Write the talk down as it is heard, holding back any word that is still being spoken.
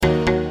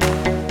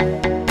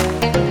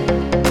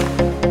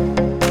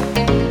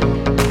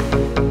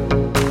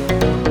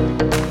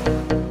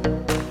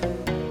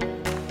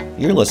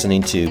You're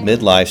listening to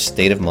Midlife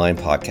State of Mind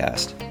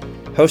podcast,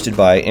 hosted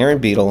by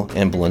Erin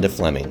and Belinda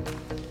Fleming,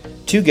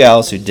 two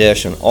gals who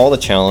dish on all the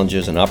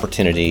challenges and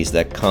opportunities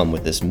that come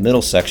with this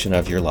middle section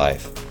of your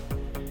life.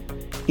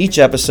 Each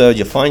episode,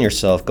 you'll find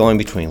yourself going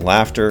between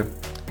laughter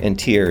and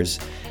tears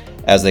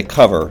as they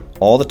cover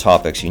all the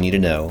topics you need to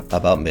know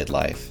about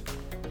midlife.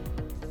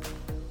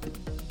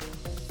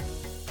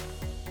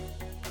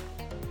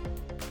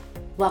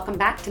 Welcome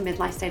back to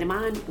Midlife State of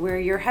Mind. We're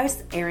your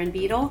hosts, Erin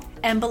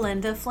and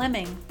Belinda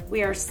Fleming.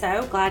 We are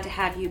so glad to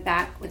have you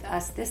back with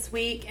us this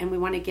week, and we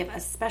want to give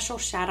a special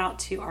shout out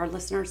to our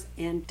listeners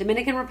in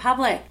Dominican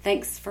Republic.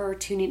 Thanks for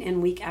tuning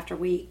in week after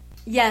week.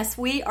 Yes,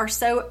 we are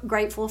so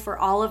grateful for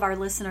all of our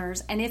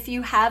listeners. And if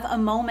you have a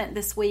moment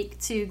this week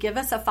to give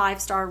us a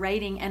 5-star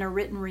rating and a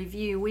written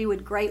review, we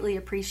would greatly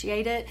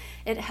appreciate it.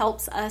 It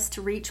helps us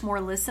to reach more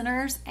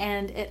listeners,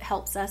 and it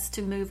helps us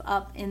to move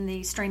up in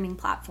the streaming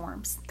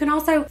platforms. You can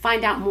also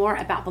find out more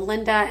about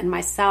Belinda and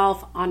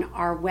myself on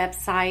our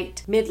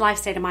website,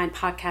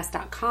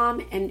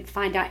 midlifestateofmindpodcast.com, and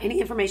find out any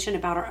information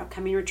about our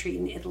upcoming retreat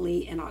in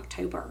Italy in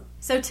October.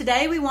 So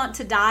today we want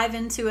to dive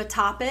into a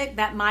topic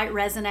that might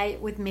resonate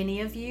with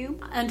many of you.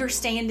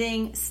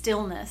 Understanding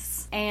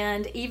stillness,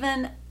 and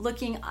even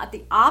looking at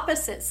the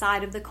opposite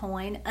side of the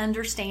coin,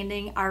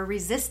 understanding our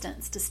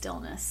resistance to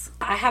stillness.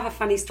 I have a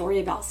funny story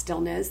about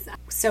stillness.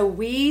 So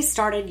we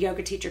started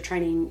yoga teacher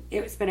training.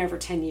 It's been over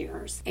 10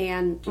 years.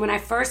 And when I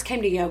first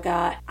came to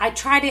yoga, I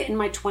tried it in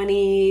my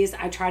 20s.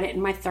 I tried it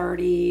in my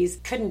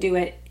 30s. Couldn't do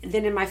it.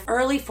 Then in my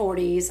early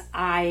 40s,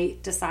 I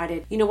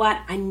decided, you know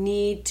what? I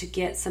need to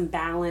get some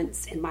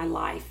balance in my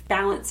life,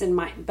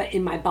 but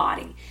in my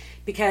body,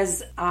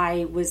 because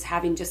I was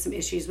having just some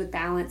issues with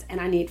balance and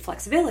I need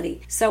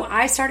flexibility. So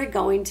I started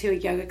going to a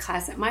yoga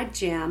class at my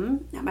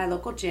gym, at my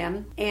local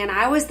gym, and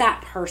I was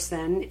that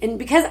person. And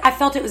because I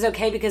felt it was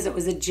okay because it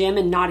was a gym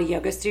and not a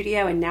yoga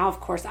studio, and now of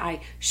course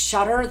I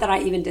shudder that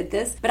I even did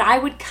this, but I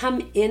would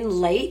come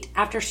in late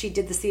after she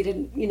did the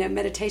seated,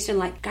 meditation,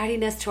 like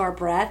guiding us to our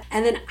breath,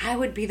 and then I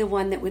would be the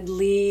one that would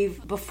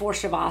leave before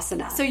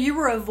Shavasana. So you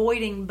were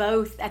avoiding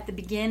both at the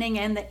beginning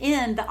and the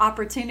end, the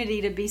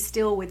opportunity to be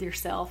still with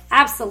yourself.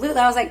 Absolutely.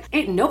 I was like,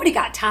 ain't nobody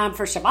got time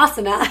for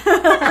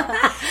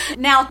Shavasana.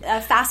 Now,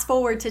 fast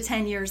forward to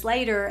 10 years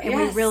later, and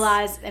yes. we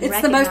realize and it's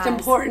recognize the most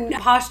important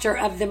posture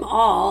of them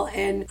all,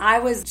 and I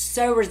was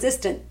so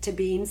resistant to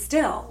being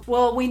still.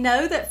 Well, we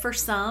know that for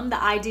some,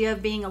 the idea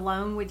of being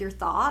alone with your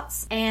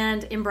thoughts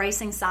and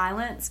embracing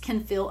silence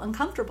can feel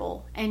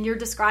uncomfortable, and you're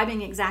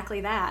describing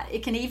exactly that.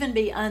 It can even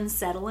be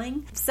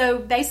unsettling. So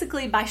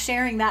basically, by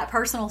sharing that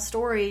personal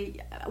story,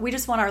 we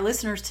just want our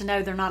listeners to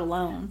know they're not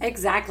alone.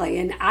 Exactly,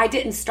 and I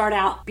didn't start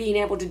out being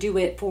able to do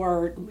it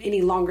for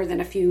any longer than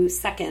a few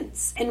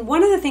seconds. And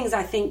one of the things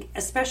I think,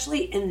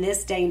 especially in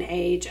this day and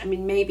age,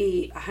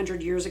 maybe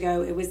 100 years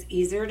ago, it was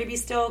easier to be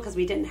still because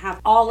we didn't have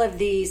all of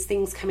these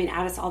things coming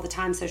at us all the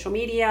time. Social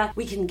media,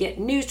 we can get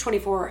news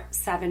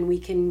 24/7. We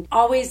can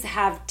always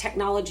have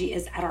technology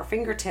is at our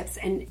fingertips,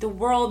 and the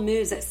world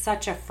moves at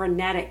such a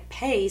frenetic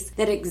pace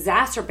that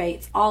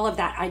exacerbates all of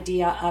that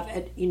idea of,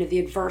 the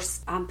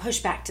adverse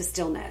pushback to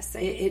stillness.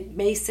 It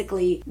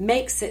basically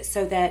makes it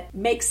so that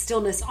makes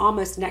stillness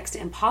almost next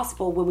to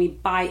impossible when we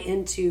buy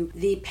into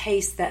the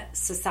pace that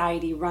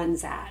society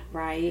runs at,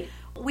 right?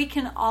 We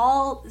can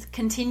all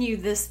continue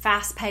this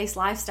fast-paced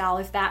lifestyle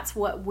if that's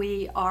what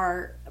we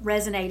are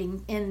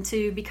resonating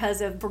into, because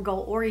of we're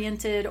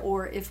goal-oriented,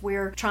 or if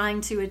we're trying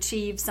to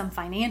achieve some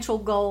financial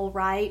goal,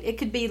 right? It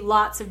could be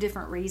lots of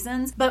different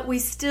reasons, but we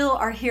still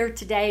are here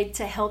today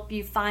to help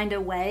you find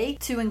a way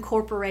to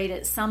incorporate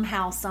it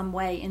somehow, some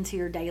way into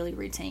your daily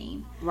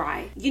routine.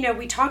 Right.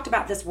 We talked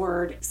about this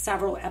word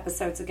several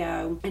episodes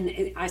ago,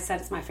 and I said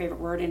it's my favorite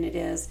word, and it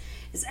is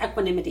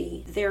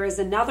equanimity. There is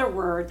another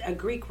word, a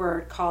Greek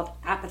word called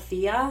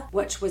apatheia,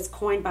 which was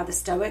coined by the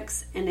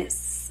Stoics, and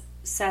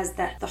says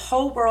that the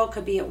whole world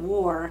could be at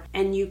war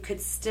and you could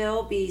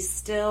still be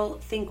still,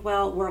 think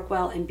well, work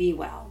well, and be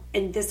well.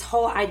 And this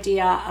whole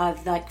idea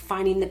of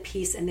finding the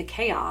peace in the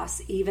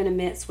chaos, even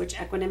amidst which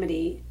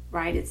equanimity,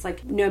 right? It's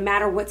like no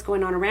matter what's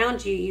going on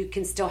around you, you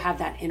can still have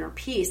that inner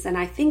peace. And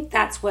I think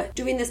that's what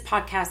doing this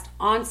podcast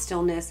on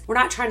stillness, we're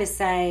not trying to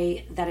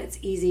say that it's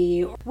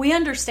easy. We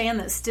understand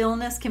that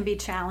stillness can be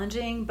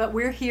challenging, but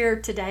we're here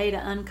today to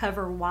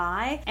uncover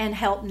why and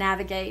help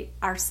navigate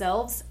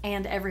ourselves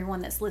and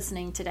everyone that's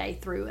listening today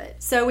through it.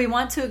 So we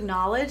want to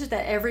acknowledge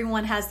that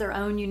everyone has their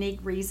own unique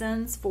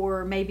reasons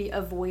for maybe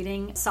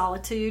avoiding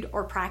solitude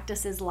or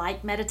practices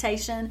like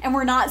meditation. And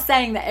we're not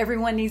saying that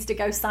everyone needs to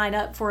go sign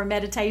up for a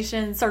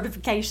meditation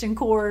certification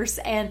course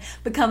and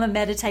become a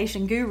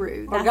meditation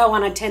guru. Or go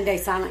on a 10-day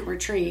silent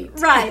retreat.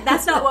 Right.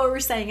 That's not what we're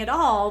saying at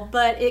all.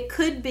 But it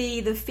could be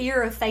the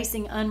fear of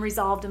facing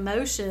unresolved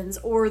emotions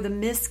or the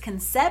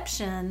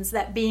misconceptions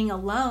that being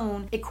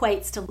alone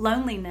equates to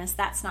loneliness.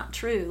 That's not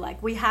true.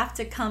 We have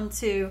to come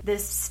to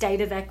this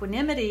state of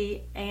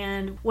equanimity,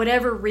 and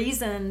whatever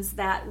reasons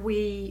that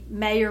we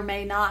may or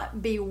may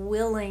not be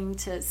willing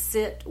to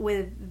sit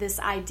with this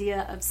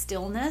idea of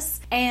stillness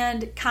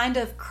and kind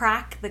of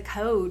crack the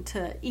code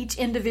to each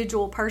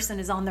individual person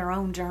is on their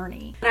own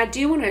journey. And I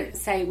do want to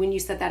say, when you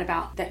said that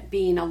about that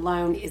being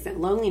alone isn't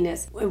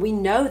loneliness, we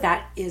know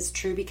that is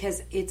true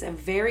because it's a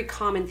very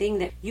common thing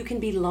that you can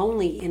be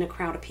lonely in a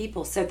crowd of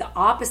people. So the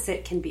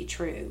opposite can be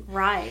true.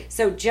 Right.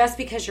 So just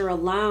because you're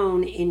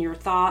alone in your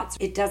thoughts,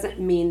 it doesn't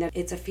mean that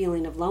it's a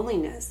feeling of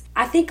loneliness.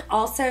 I think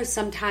also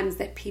sometimes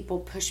that people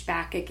push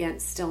back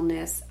against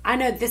stillness. I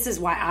know this is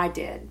why I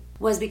did.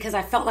 Was because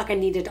I felt like I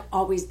needed to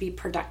always be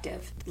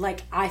productive.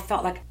 Like I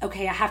felt like,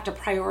 okay, I have to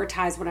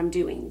prioritize what I'm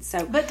doing.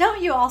 So, but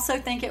don't you also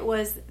think it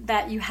was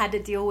that you had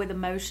to deal with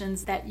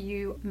emotions that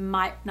you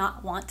might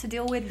not want to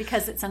deal with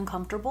because it's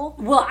uncomfortable?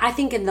 Well, I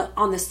think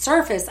on the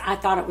surface, I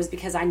thought it was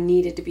because I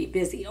needed to be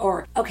busy,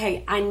 or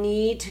okay, I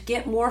need to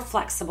get more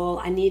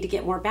flexible. I need to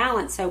get more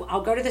balanced. So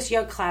I'll go to this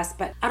yoga class,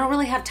 but I don't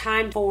really have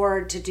time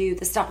to do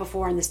the stuff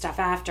before and the stuff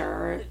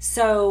after.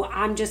 So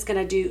I'm just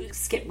going to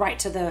skip right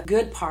to the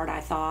good part,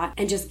 I thought,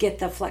 and just get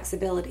the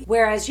flexibility.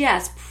 Whereas,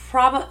 yes,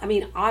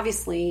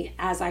 obviously,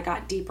 as I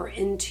got deeper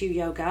into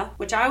yoga,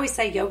 which I always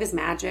say yoga's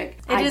magic.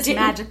 It is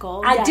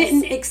magical. I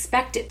didn't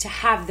expect it to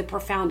have the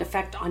profound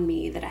effect on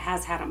me that it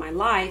has had on my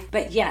life.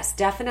 But yes,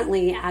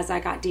 definitely as I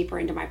got deeper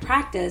into my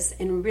practice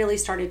and really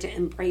started to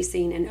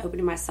embracing and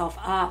opening myself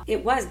up,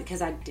 it was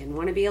because I didn't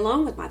want to be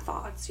alone with my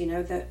thoughts. You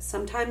know, that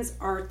sometimes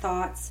our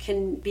thoughts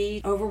can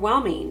be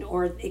overwhelming,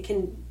 or it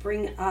can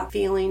bring up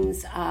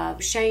feelings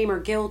of shame or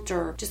guilt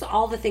or just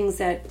all the things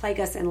that plague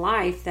us in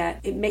life, that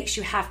it makes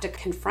you have to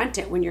confront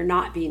it when you're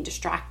not being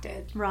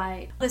distracted.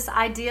 Right. This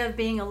idea of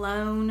being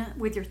alone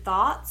with your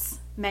thoughts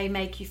may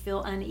make you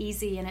feel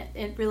uneasy, and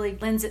it really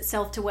lends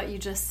itself to what you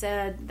just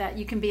said, that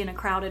you can be in a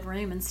crowded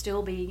room and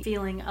still be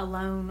feeling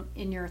alone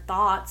in your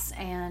thoughts,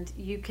 and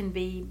you can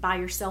be by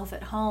yourself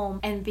at home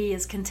and be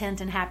as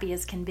content and happy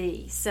as can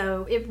be.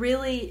 So it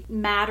really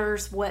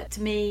matters what,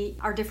 to me,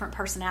 are different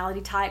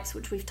personality types,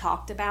 which we've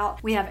talked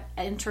about. We have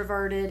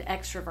introverted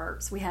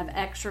extroverts, we have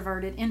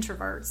extroverted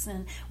introverts,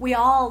 and we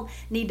all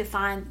need to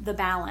find the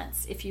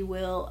balance, if you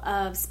will,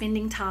 of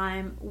spending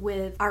time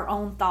with our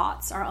own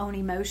thoughts, our own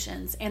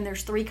emotions. And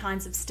there's 3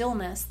 kinds of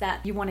stillness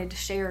that you wanted to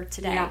share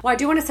today. Yeah. Well, I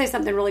do want to say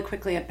something really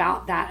quickly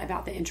about that,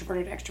 about the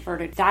introverted,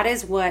 extroverted. That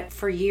is what,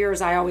 for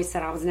years, I always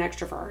said I was an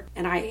extrovert.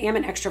 And I am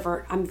an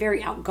extrovert. I'm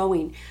very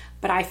outgoing.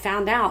 But I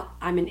found out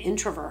I'm an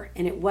introvert,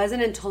 and it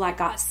wasn't until I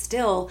got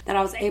still that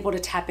I was able to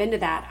tap into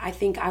that. I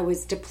think I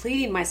was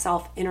depleting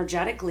myself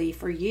energetically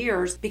for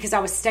years because I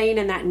was staying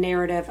in that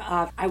narrative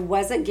of I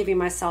wasn't giving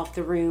myself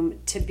the room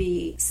to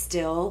be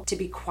still, to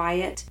be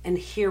quiet, and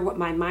hear what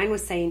my mind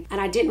was saying. And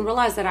I didn't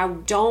realize that I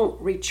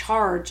don't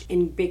recharge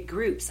in big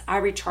groups. I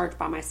recharge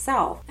by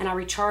myself, and I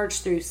recharge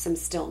through some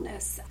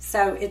stillness.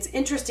 So it's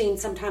interesting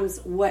sometimes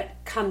what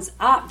comes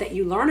up that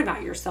you learn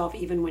about yourself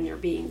even when you're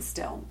being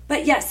still.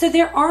 But yeah, so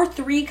there are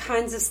 3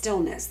 kinds of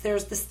stillness.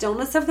 There's the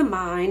stillness of the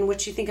mind,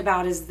 which you think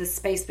about as the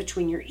space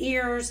between your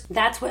ears.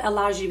 That's what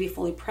allows you to be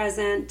fully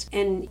present.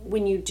 And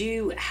when you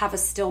do have a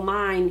still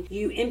mind,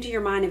 you empty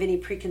your mind of any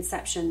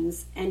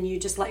preconceptions and you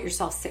just let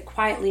yourself sit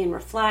quietly and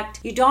reflect.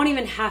 You don't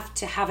even have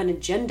to have an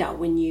agenda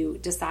when you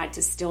decide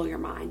to still your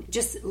mind.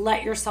 Just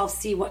let yourself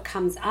see what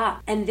comes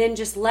up, and then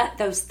just let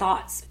those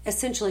thoughts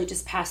essentially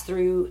just pass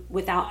through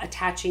without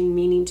attaching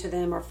meaning to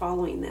them or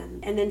following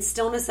them. And then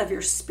stillness of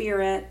your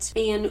spirit.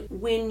 And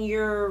when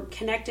you're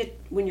connected,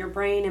 when your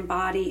brain and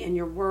body and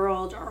your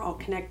world are all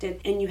connected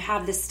and you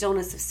have this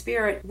stillness of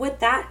spirit, what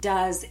that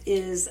does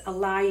is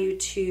allow you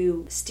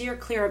to steer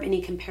clear of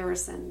any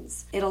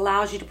comparisons. It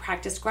allows you to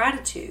practice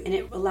gratitude, and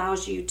it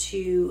allows you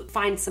to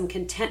find some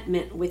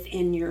contentment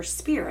within your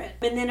spirit.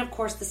 And then, of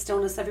course, the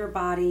stillness of your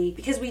body,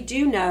 because we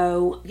do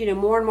know,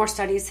 more and more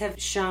studies have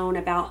shown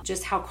about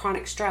just how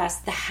chronic stress,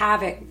 the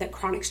havoc that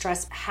chronic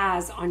stress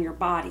has on your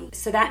body.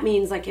 So that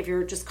means, like, if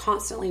you're just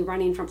constantly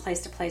running from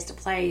place to place to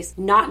place,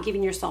 not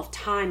giving yourself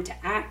time to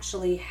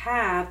actually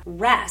have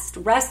rest.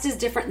 Rest is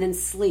different than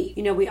sleep.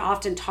 We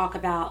often talk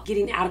about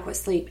getting adequate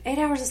sleep, 8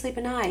 hours of sleep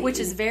a night. Which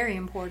is very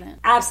important.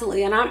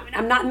 Absolutely. And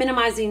I'm not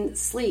minimizing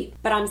sleep,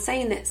 but I'm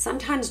saying that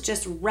sometimes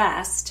just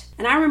rest.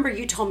 And I remember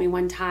you told me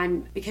one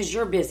time, because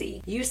you're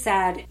busy, you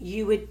said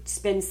you would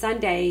spend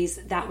Sundays,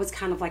 that was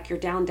kind of like your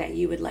down day.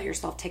 You would let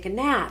yourself take a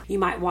nap. You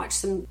might watch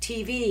some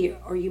TV,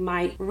 or you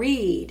might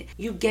read.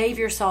 You gave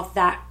yourself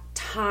that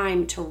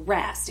time to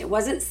rest. It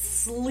wasn't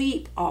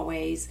sleep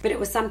always, but it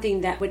was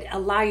something that would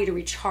allow you to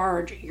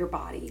recharge your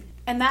body.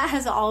 And that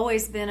has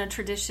always been a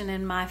tradition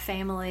in my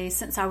family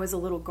since I was a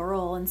little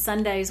girl. And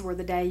Sundays were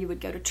the day you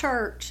would go to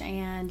church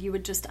and you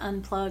would just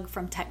unplug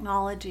from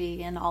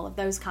technology and all of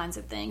those kinds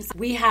of things.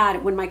 We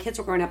had, when my kids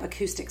were growing up,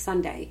 acoustic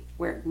Sunday,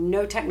 where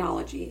no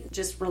technology,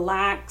 just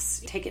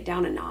relax, take it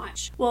down a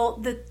notch. Well,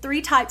 the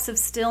 3 types of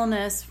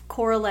stillness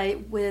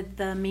correlate with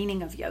the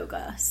meaning of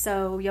yoga.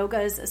 So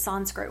yoga is a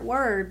Sanskrit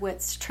word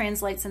which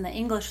translates in the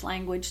English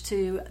language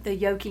to the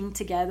yoking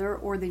together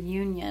or the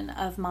union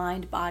of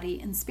mind, body,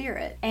 and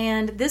spirit. And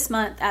And this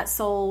month at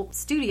Soul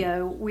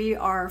Studio, we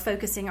are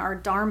focusing our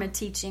Dharma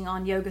teaching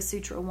on Yoga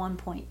Sutra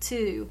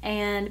 1.2.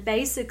 And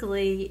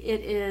basically,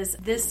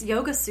 this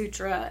Yoga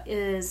Sutra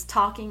is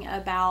talking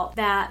about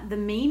that the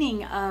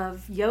meaning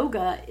of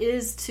yoga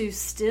is to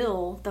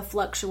still the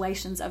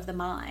fluctuations of the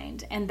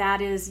mind. And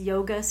that is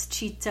yogas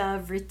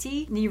chitta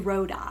vritti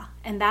nirodha.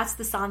 And that's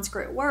the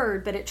Sanskrit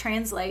word, but it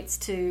translates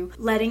to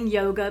letting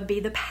yoga be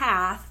the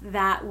path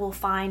that will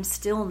find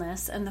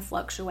stillness in the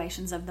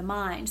fluctuations of the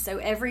mind. So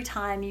every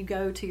time you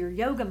go to your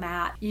yoga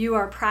mat, you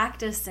are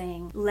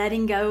practicing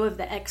letting go of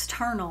the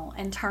external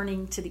and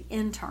turning to the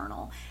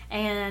internal.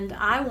 And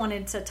I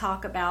wanted to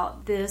talk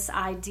about this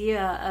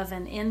idea of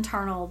an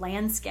internal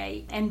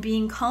landscape and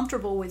being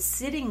comfortable with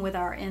sitting with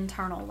our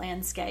internal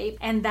landscape.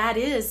 And that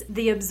is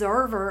the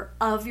observer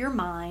of your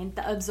mind,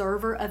 the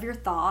observer of your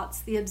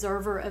thoughts, the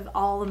observer of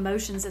all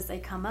emotions as they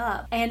come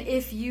up. And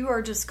if you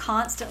are just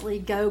constantly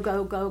go,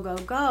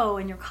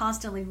 and you're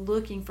constantly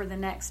looking for the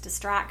next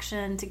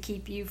distraction to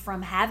keep you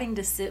from having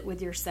to sit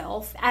with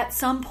yourself, at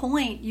some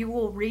point you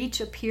will reach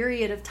a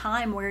period of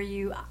time where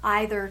you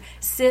either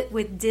sit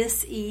with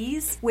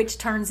dis-ease, which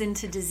turns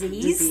into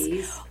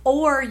disease,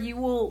 or you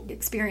will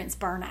experience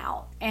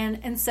burnout.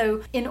 And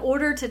so in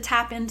order to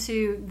tap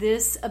into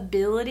this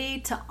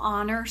ability to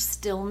honor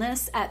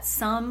stillness at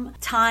some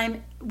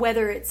time,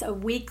 whether it's a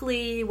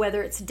weekly,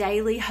 whether it's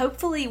daily,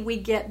 hopefully we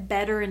get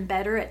better and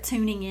better at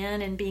tuning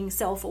in and being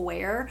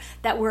self-aware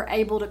that we're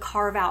able to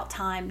carve out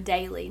time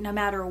daily, no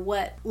matter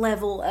what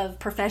level of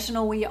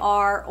professional we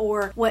are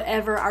or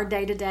whatever our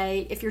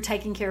day-to-day, if you're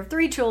taking care of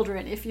 3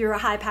 children, if you're a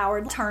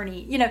high-powered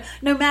attorney,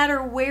 no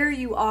matter where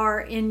you are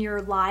in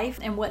your life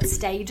and what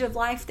stage of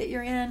life that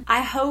you're in.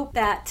 I hope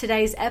that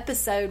today's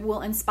episode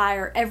will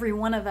inspire every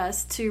one of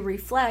us to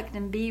reflect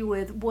and be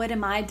with what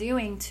am I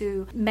doing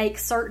to make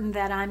certain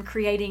that I'm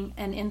creating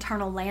an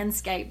internal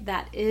landscape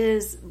that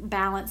is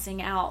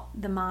balancing out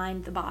the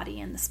mind, the body,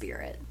 and the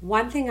spirit.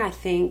 One thing I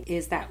think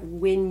is that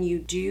when you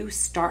do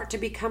start to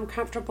become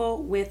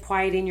comfortable with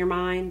quieting your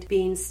mind,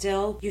 being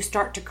still, you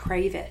start to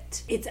crave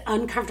it. It's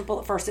uncomfortable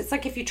at first. It's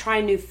like if you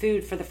try new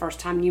food for the first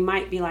time, you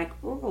might be like,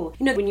 oh,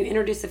 when you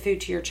introduce a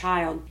food to your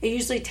child, it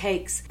usually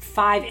takes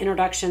 5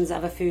 introductions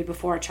of a food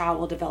before a child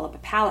will develop a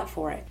palate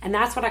for it. And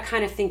that's what I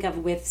kind of think of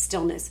with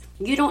stillness.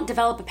 You don't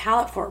develop a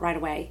palate for it right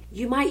away.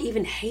 You might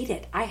even hate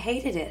it. I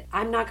hated it.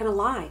 I'm not going to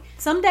lie.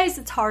 Some days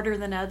it's harder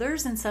than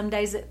others, and some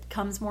days it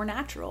comes more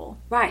natural.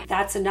 Right.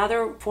 That's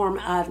another form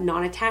of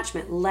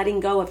non-attachment,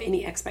 letting go of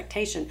any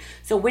expectation.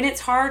 So when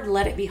it's hard,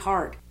 let it be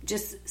hard.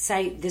 Just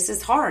say, this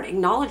is hard.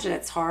 Acknowledge that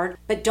it's hard,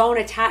 but don't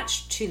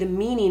attach to the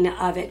meaning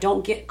of it.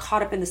 Don't get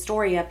caught up in the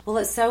story of, well,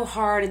 it's so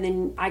hard, and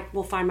then I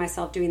will find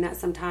myself doing that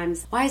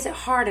sometimes. Why is it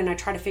hard? And I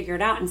try to figure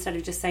it out instead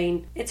of just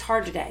saying, it's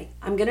hard today.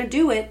 I'm going to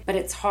do it, but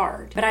it's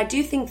hard. But I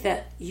do think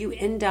that you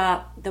end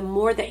up, the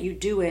more that you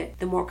do it,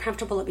 the more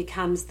comfortable it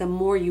becomes, the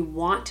more you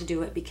want to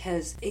do it,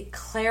 because it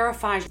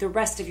clarifies the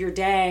rest of your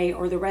day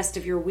or the rest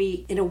of your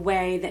week in a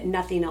way that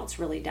nothing else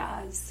really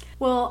does.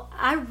 Well,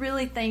 I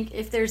really think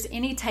if there's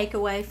any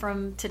takeaway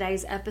from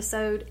today's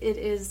episode, it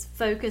is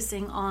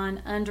focusing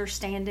on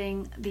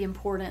understanding the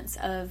importance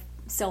of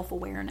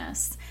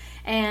self-awareness.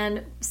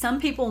 And some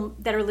people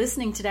that are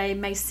listening today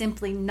may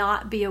simply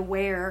not be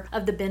aware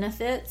of the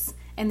benefits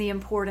and the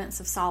importance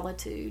of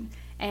solitude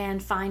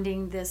and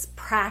finding this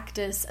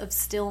practice of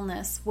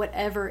stillness,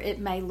 whatever it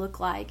may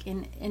look like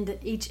in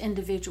each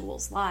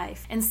individual's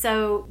life. And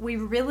so we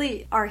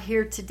really are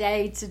here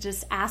today to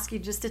just ask you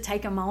just to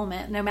take a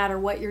moment, no matter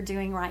what you're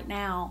doing right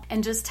now,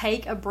 and just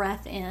take a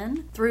breath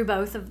in through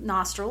both of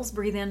nostrils,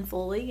 breathe in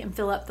fully and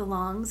fill up the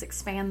lungs,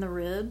 expand the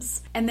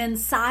ribs, and then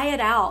sigh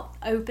it out,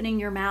 opening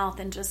your mouth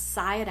and just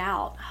sigh it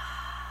out.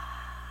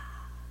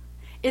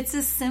 It's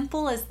as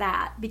simple as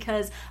that,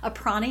 because a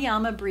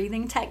pranayama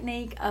breathing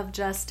technique of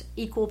just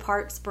equal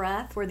parts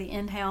breath, where the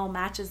inhale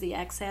matches the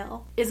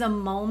exhale, is a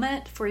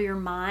moment for your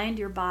mind,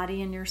 your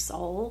body, and your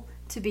soul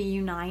to be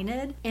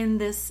united in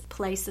this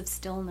place of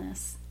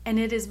stillness. And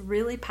it is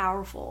really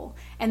powerful.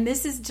 And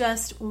this is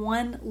just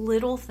one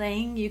little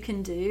thing you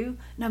can do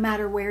no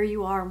matter where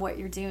you are and what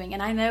you're doing.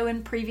 And I know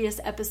in previous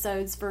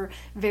episodes, for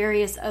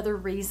various other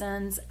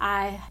reasons,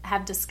 I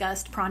have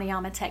discussed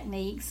pranayama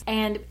techniques.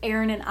 And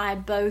Erin and I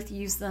both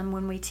use them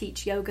when we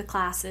teach yoga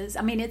classes.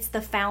 I mean, it's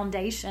the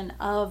foundation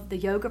of the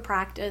yoga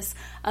practice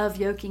of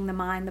yoking the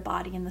mind, the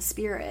body, and the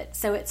spirit.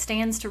 So it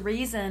stands to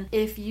reason,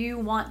 if you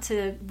want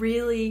to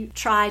really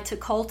try to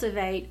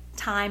cultivate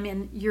time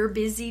in your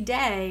busy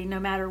day, no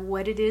matter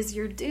what it is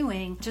you're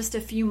doing, just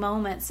a few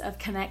moments of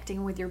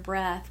connecting with your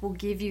breath will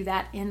give you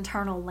that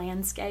internal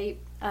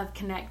landscape of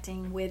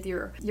connecting with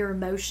your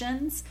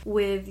emotions,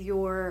 with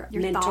your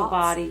mental thoughts.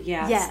 Body,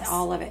 yes,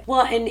 all of it.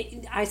 Well,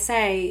 and I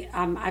say,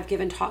 I've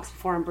given talks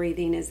before on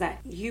breathing, is that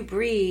you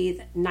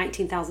breathe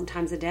 19,000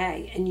 times a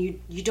day, and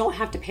you don't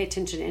have to pay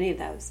attention to any of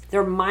those.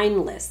 They're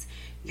mindless.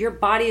 Your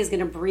body is going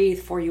to breathe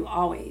for you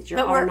always.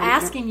 But we're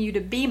asking you to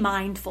be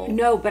mindful.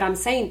 No, but I'm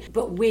saying,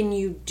 but when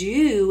you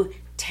do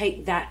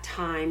take that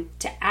time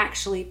to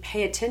actually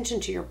pay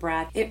attention to your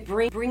breath, it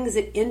brings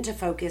it into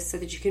focus so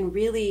that you can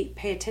really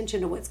pay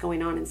attention to what's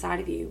going on inside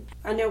of you.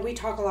 I know we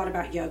talk a lot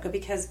about yoga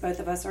because both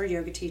of us are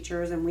yoga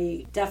teachers, and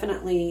we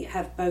definitely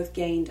have both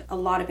gained a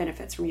lot of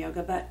benefits from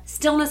yoga. But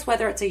stillness,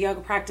 whether it's a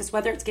yoga practice,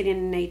 whether it's getting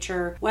in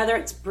nature, whether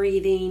it's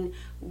breathing,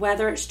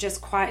 whether it's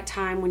just quiet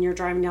time when you're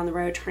driving down the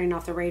road, turning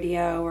off the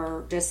radio,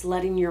 or just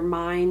letting your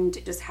mind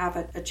just have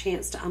a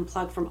chance to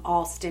unplug from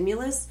all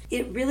stimulus,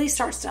 it really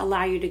starts to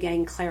allow you to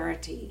gain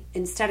clarity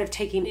instead of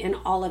taking in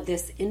all of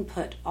this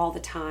input all the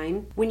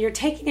time. When you're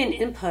taking in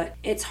input,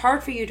 it's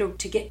hard for you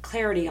to get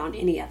clarity on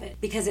any of it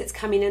because it's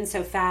coming in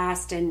so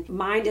fast, and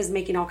mind is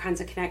making all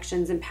kinds of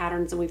connections and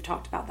patterns, and we've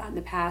talked about that in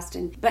the past.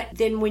 But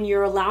then when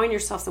you're allowing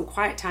yourself some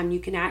quiet time, you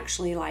can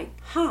actually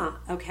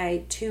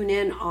tune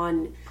in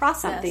on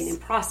something and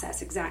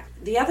process. Exactly.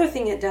 The other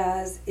thing it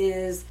does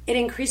is it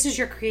increases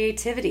your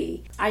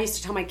creativity. I used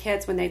to tell my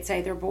kids when they'd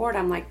say they're bored,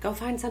 I'm like, go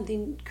find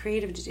something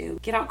creative to do.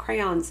 Get out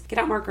crayons, get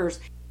out markers.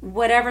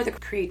 Whatever the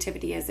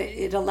creativity is,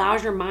 it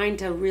allows your mind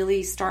to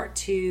really start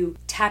to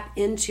tap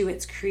into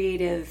its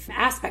creative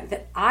aspect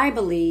that I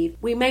believe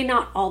we may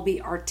not all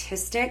be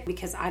artistic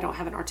because I don't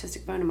have an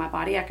artistic bone in my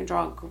body. I can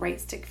draw a great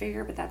stick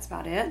figure, but that's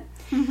about it.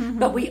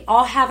 But we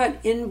all have an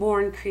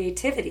inborn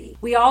creativity.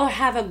 We all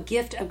have a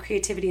gift of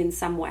creativity in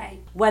some way,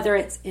 whether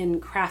it's in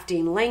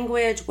crafting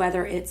language,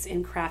 whether it's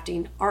in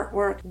crafting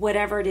artwork,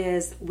 whatever it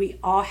is, we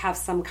all have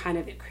some kind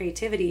of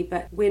creativity.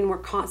 But when we're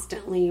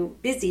constantly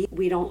busy,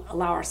 we don't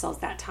allow ourselves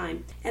that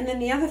time. And then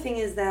the other thing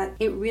is that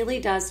it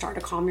really does start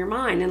to calm your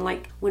mind. And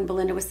like when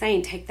Belinda was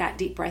saying, take that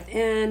deep breath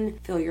in,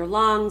 feel your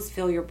lungs,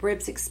 feel your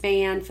ribs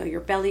expand, feel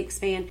your belly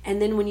expand. And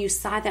then when you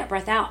sigh that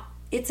breath out,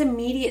 it's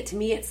immediate to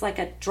me. It's like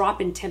a drop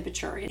in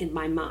temperature in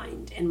my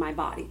mind, in my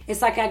body.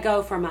 It's like I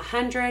go from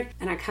 100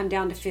 and I come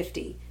down to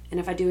 50. And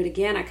if I do it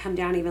again, I come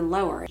down even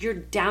lower. You're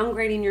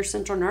downgrading your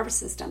central nervous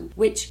system,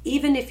 which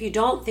even if you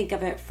don't think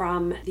of it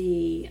from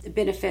the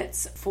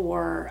benefits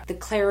for the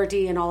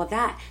clarity and all of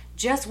that,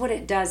 just what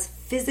it does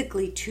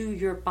physically to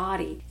your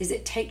body is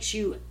it takes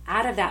you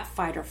out of that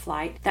fight or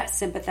flight, that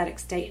sympathetic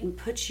state, and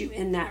puts you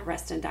in that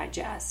rest and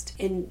digest.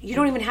 And you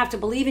don't even have to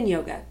believe in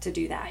yoga to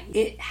do that.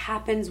 It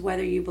happens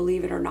whether you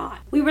believe it or not.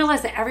 We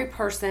realize that every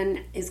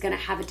person is going to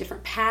have a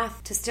different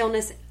path to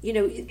stillness. You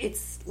know,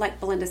 it's like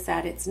Belinda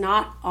said, it's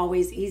not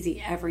always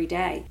easy every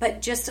day,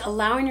 but just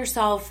allowing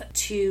yourself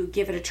to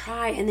give it a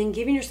try and then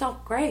giving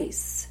yourself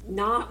grace,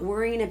 not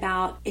worrying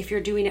about if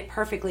you're doing it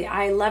perfectly.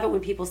 I love it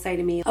when people say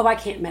to me, oh, I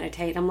can't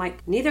meditate. I'm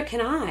like, neither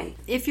can I.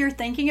 If you're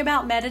thinking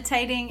about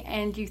meditating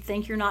and you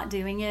think you're not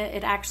doing it,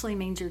 it actually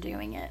means you're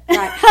doing it.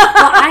 Right.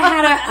 Well, I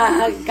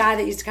had a guy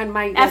that used to come to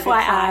my yoga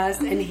class,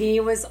 and he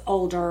was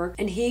older,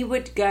 and he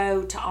would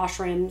go to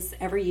ashrams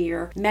every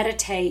year,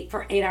 meditate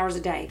for 8 hours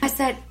a day. I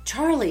said,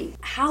 Charlie,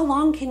 how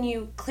long can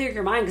you clear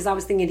your mind? Because I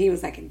was thinking he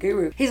was like a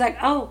guru. He's like,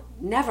 oh,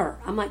 never.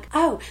 I'm like,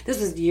 oh,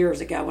 this was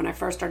years ago when I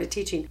first started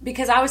teaching,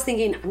 because I was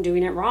thinking I'm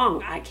doing it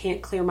wrong. I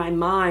can't clear my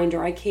mind,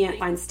 or I can't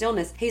find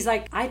stillness. He's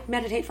like, I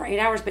meditate for 8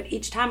 hours, but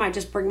each time I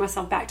just bring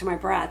myself back to my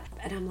breath.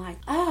 And I'm like,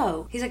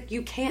 oh. He's like,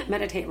 you can't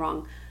meditate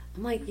wrong.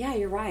 I'm like, yeah,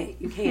 you're right.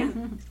 You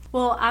can.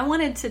 Well, I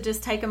wanted to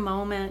just take a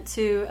moment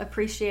to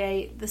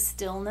appreciate the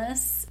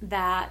stillness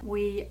that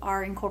we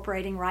are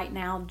incorporating right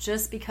now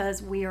just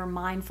because we are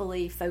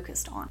mindfully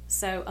focused on.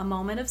 So a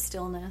moment of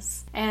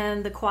stillness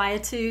and the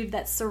quietude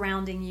that's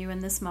surrounding you in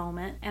this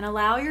moment, and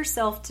allow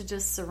yourself to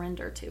just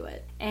surrender to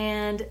it.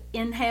 And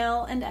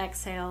inhale and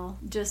exhale,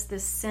 just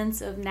this sense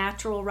of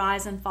natural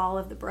rise and fall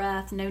of the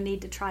breath, no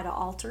need to try to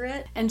alter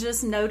it. And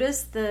just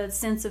notice the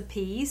sense of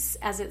peace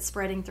as it's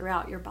spreading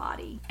throughout your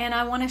body. And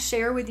I want to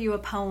share with you a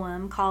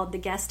poem called The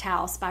Guest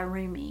House by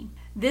Rumi.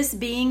 This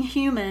being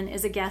human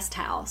is a guest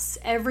house.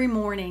 Every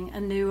morning a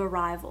new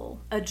arrival.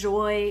 A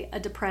joy, a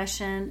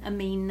depression, a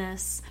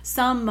meanness.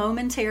 Some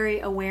momentary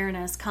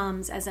awareness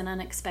comes as an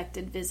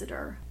unexpected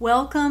visitor.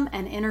 Welcome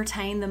and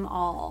entertain them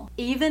all.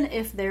 Even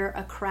if they're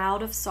a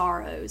crowd of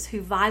sorrows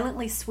who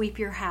violently sweep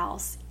your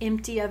house,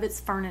 empty of its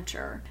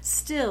furniture,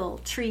 still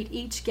treat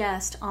each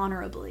guest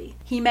honorably.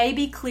 He may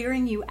be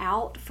clearing you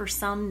out for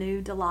some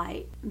new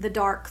delight. The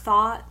dark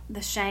thought,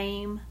 the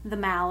shame, the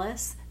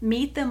malice,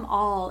 meet them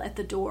all at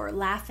the door,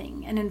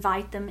 laughing, and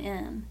invite them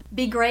in.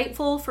 Be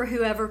grateful for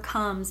whoever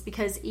comes,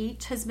 because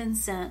each has been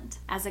sent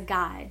as a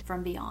guide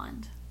from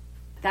beyond.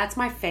 That's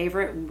my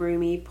favorite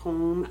Rumi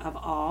poem of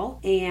all,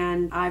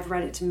 and I've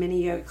read it to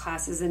many yoga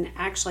classes, and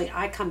actually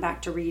I come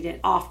back to read it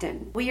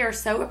often. We are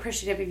so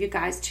appreciative of you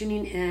guys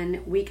tuning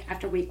in week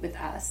after week with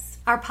us.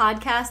 Our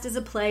podcast is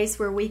a place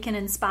where we can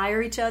inspire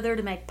each other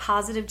to make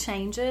positive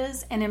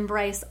changes and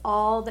embrace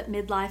all that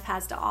midlife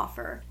has to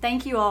offer.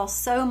 Thank you all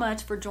so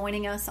much for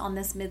joining us on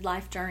this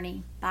midlife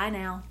journey. Bye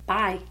now.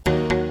 Bye.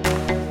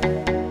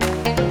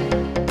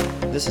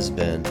 This has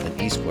been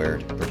an E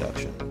Squared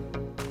production.